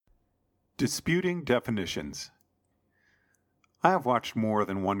Disputing definitions. I have watched more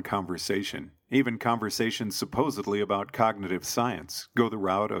than one conversation, even conversations supposedly about cognitive science, go the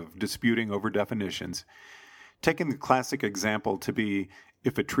route of disputing over definitions. Taking the classic example to be,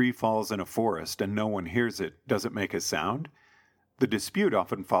 if a tree falls in a forest and no one hears it, does it make a sound? The dispute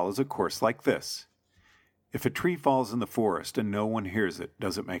often follows a course like this. If a tree falls in the forest and no one hears it,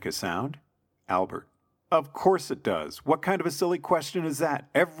 does it make a sound? Albert. Of course it does. What kind of a silly question is that?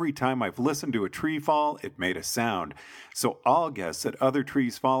 Every time I've listened to a tree fall, it made a sound. So I'll guess that other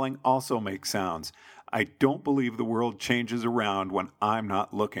trees falling also make sounds. I don't believe the world changes around when I'm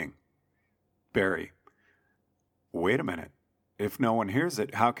not looking. Barry. Wait a minute. If no one hears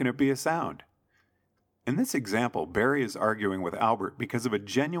it, how can it be a sound? In this example, Barry is arguing with Albert because of a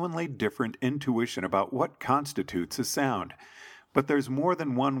genuinely different intuition about what constitutes a sound. But there's more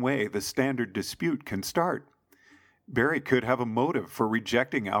than one way the standard dispute can start. Barry could have a motive for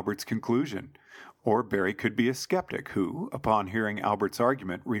rejecting Albert's conclusion, or Barry could be a skeptic who, upon hearing Albert's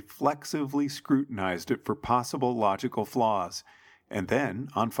argument, reflexively scrutinized it for possible logical flaws, and then,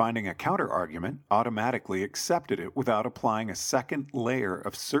 on finding a counter-argument, automatically accepted it without applying a second layer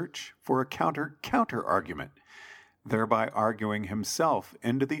of search for a counter-argument, thereby arguing himself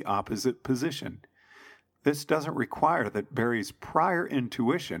into the opposite position. This doesn't require that Barry's prior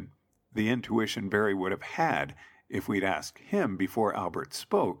intuition, the intuition Barry would have had if we'd asked him before Albert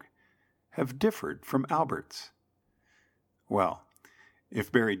spoke, have differed from Albert's. Well,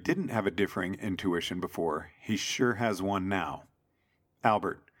 if Barry didn't have a differing intuition before, he sure has one now.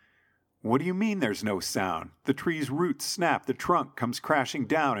 Albert. What do you mean there's no sound? The tree's roots snap, the trunk comes crashing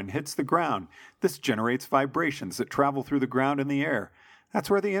down and hits the ground. This generates vibrations that travel through the ground and the air. That's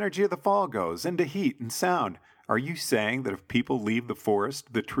where the energy of the fall goes, into heat and sound. Are you saying that if people leave the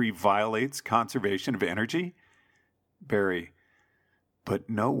forest, the tree violates conservation of energy? Barry. But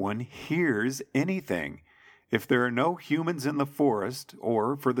no one hears anything. If there are no humans in the forest,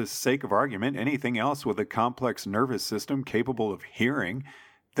 or, for the sake of argument, anything else with a complex nervous system capable of hearing,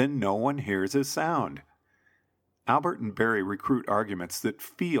 then no one hears a sound. Albert and Barry recruit arguments that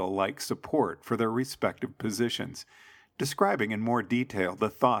feel like support for their respective positions, describing in more detail the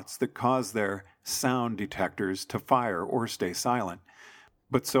thoughts that cause their sound detectors to fire or stay silent.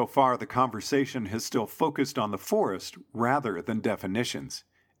 But so far the conversation has still focused on the forest rather than definitions.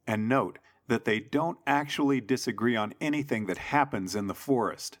 And note that they don't actually disagree on anything that happens in the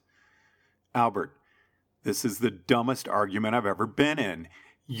forest. Albert, this is the dumbest argument I've ever been in.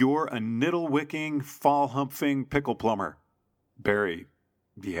 You're a niddle-wicking, fall-humping pickle plumber. Barry,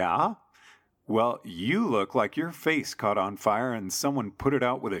 yeah? Well, you look like your face caught on fire and someone put it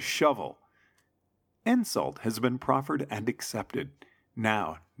out with a shovel. Insult has been proffered and accepted.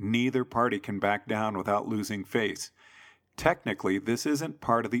 Now, neither party can back down without losing face. Technically, this isn't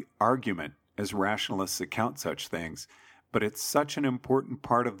part of the argument, as rationalists account such things, but it's such an important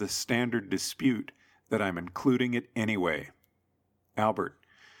part of the standard dispute that I'm including it anyway. Albert,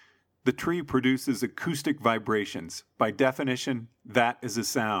 the tree produces acoustic vibrations. By definition, that is a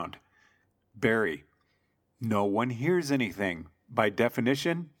sound. Barry, no one hears anything. By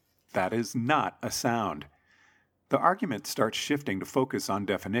definition, that is not a sound. The argument starts shifting to focus on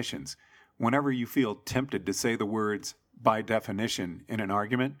definitions. Whenever you feel tempted to say the words by definition in an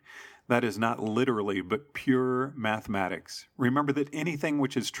argument, that is not literally but pure mathematics. Remember that anything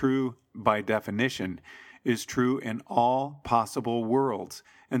which is true by definition is true in all possible worlds,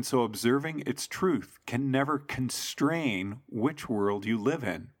 and so observing its truth can never constrain which world you live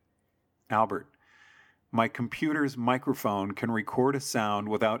in. Albert, my computer's microphone can record a sound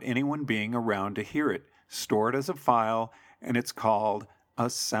without anyone being around to hear it, store it as a file, and it's called a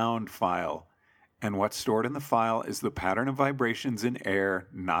sound file. And what's stored in the file is the pattern of vibrations in air,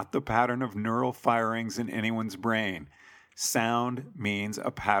 not the pattern of neural firings in anyone's brain. Sound means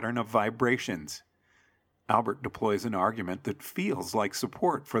a pattern of vibrations. Albert deploys an argument that feels like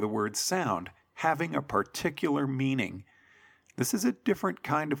support for the word sound having a particular meaning. This is a different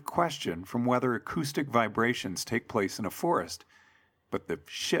kind of question from whether acoustic vibrations take place in a forest, but the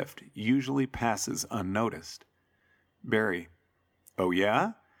shift usually passes unnoticed. Barry, oh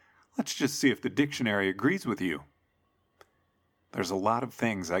yeah? Let's just see if the dictionary agrees with you. There's a lot of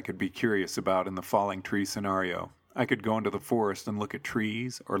things I could be curious about in the falling tree scenario. I could go into the forest and look at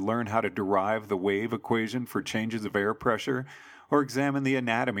trees, or learn how to derive the wave equation for changes of air pressure, or examine the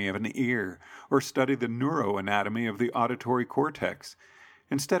anatomy of an ear, or study the neuroanatomy of the auditory cortex.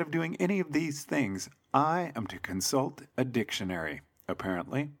 Instead of doing any of these things, I am to consult a dictionary,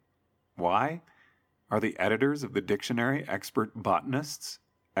 apparently. Why? Are the editors of the dictionary expert botanists,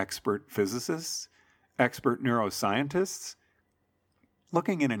 expert physicists, expert neuroscientists?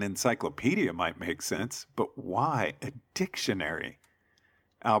 Looking in an encyclopedia might make sense, but why a dictionary?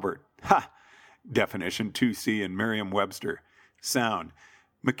 Albert, ha! Definition 2C in Merriam-Webster. Sound.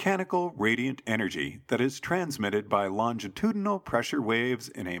 Mechanical radiant energy that is transmitted by longitudinal pressure waves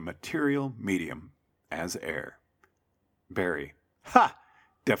in a material medium, as air. Barry. Ha!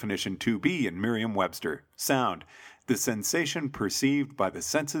 Definition 2B in Merriam-Webster. Sound. The sensation perceived by the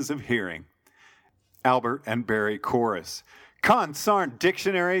senses of hearing. Albert and Barry chorus. Consarn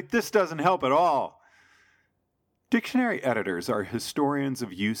dictionary, this doesn't help at all. Dictionary editors are historians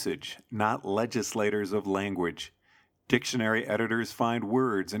of usage, not legislators of language. Dictionary editors find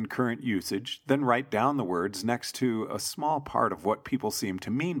words in current usage, then write down the words next to a small part of what people seem to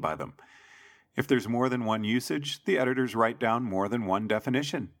mean by them. If there's more than one usage, the editors write down more than one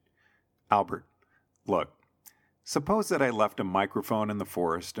definition. Albert, look, suppose that I left a microphone in the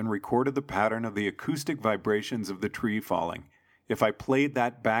forest and recorded the pattern of the acoustic vibrations of the tree falling. If I played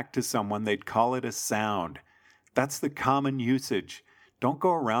that back to someone, they'd call it a sound. That's the common usage. Don't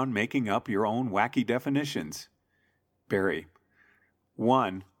go around making up your own wacky definitions. Barry,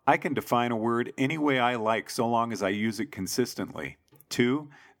 1. I can define a word any way I like so long as I use it consistently. 2.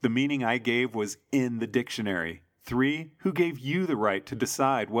 The meaning I gave was in the dictionary. 3. Who gave you the right to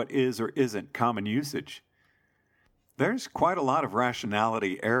decide what is or isn't common usage? There's quite a lot of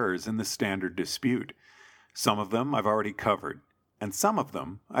rationality errors in the standard dispute. Some of them I've already covered, and some of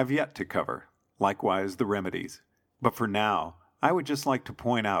them I've yet to cover, likewise the remedies. But for now, I would just like to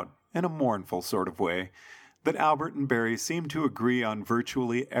point out, in a mournful sort of way, that Albert and Barry seem to agree on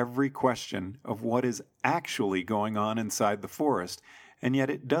virtually every question of what is actually going on inside the forest, and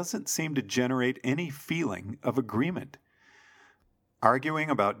yet it doesn't seem to generate any feeling of agreement. Arguing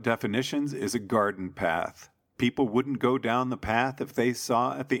about definitions is a garden path. People wouldn't go down the path if they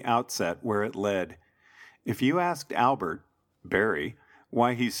saw at the outset where it led. If you asked Albert, Barry,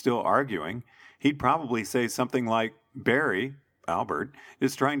 why he's still arguing, he'd probably say something like, Barry, Albert,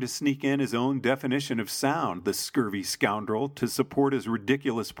 is trying to sneak in his own definition of sound, the scurvy scoundrel, to support his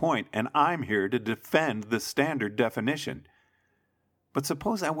ridiculous point, and I'm here to defend the standard definition. But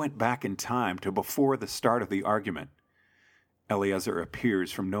suppose I went back in time to before the start of the argument. Eliezer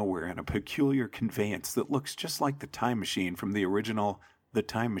appears from nowhere in a peculiar conveyance that looks just like the time machine from the original The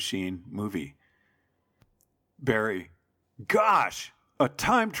Time Machine movie. Barry, gosh, a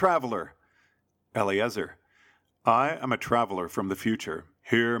time traveler! Eliezer, I am a traveler from the future.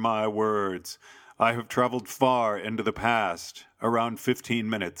 Hear my words. I have traveled far into the past, around 15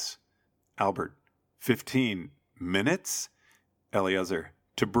 minutes. Albert, 15 minutes? Eliezer,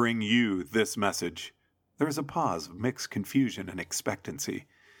 to bring you this message. There is a pause of mixed confusion and expectancy.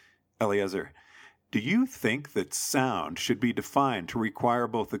 Eliezer, do you think that sound should be defined to require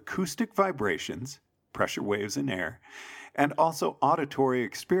both acoustic vibrations, pressure waves in air, and also auditory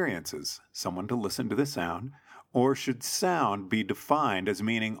experiences, someone to listen to the sound, or should sound be defined as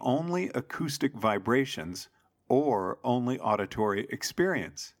meaning only acoustic vibrations or only auditory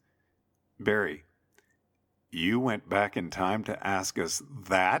experience? Barry, you went back in time to ask us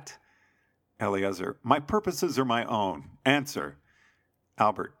that? Eliezer, my purposes are my own. Answer.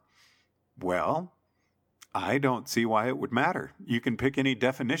 Albert, well, I don't see why it would matter. You can pick any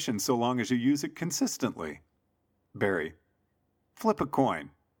definition so long as you use it consistently. Barry, flip a coin.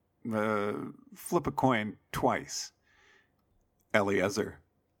 Flip a coin twice. Eliezer,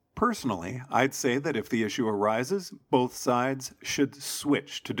 personally, I'd say that if the issue arises, both sides should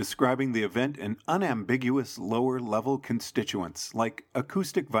switch to describing the event in unambiguous lower-level constituents like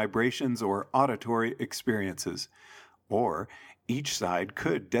acoustic vibrations or auditory experiences. Or each side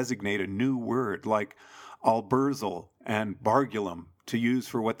could designate a new word like alberzle and bargulum to use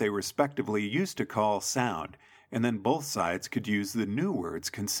for what they respectively used to call sound, and then both sides could use the new words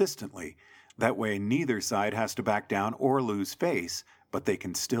consistently. That way neither side has to back down or lose face, but they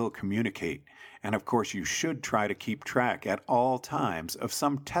can still communicate. And of course you should try to keep track at all times of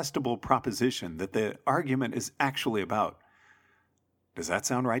some testable proposition that the argument is actually about. Does that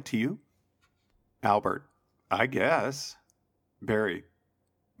sound right to you? Albert, I guess. Barry,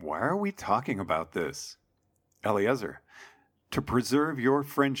 why are we talking about this? Eliezer, to preserve your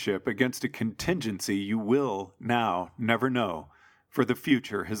friendship against a contingency you will now never know, for the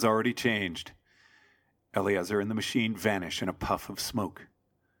future has already changed. Eliezer and the machine vanish in a puff of smoke.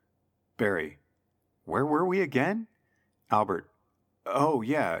 Barry, where were we again? Albert, oh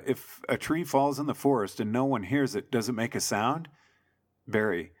yeah, if a tree falls in the forest and no one hears it, does it make a sound?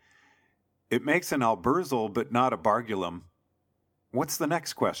 Barry, it makes an alberzle but not a bargulum. What's the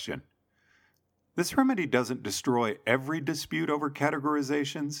next question? This remedy doesn't destroy every dispute over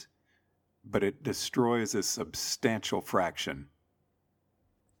categorizations, but it destroys a substantial fraction.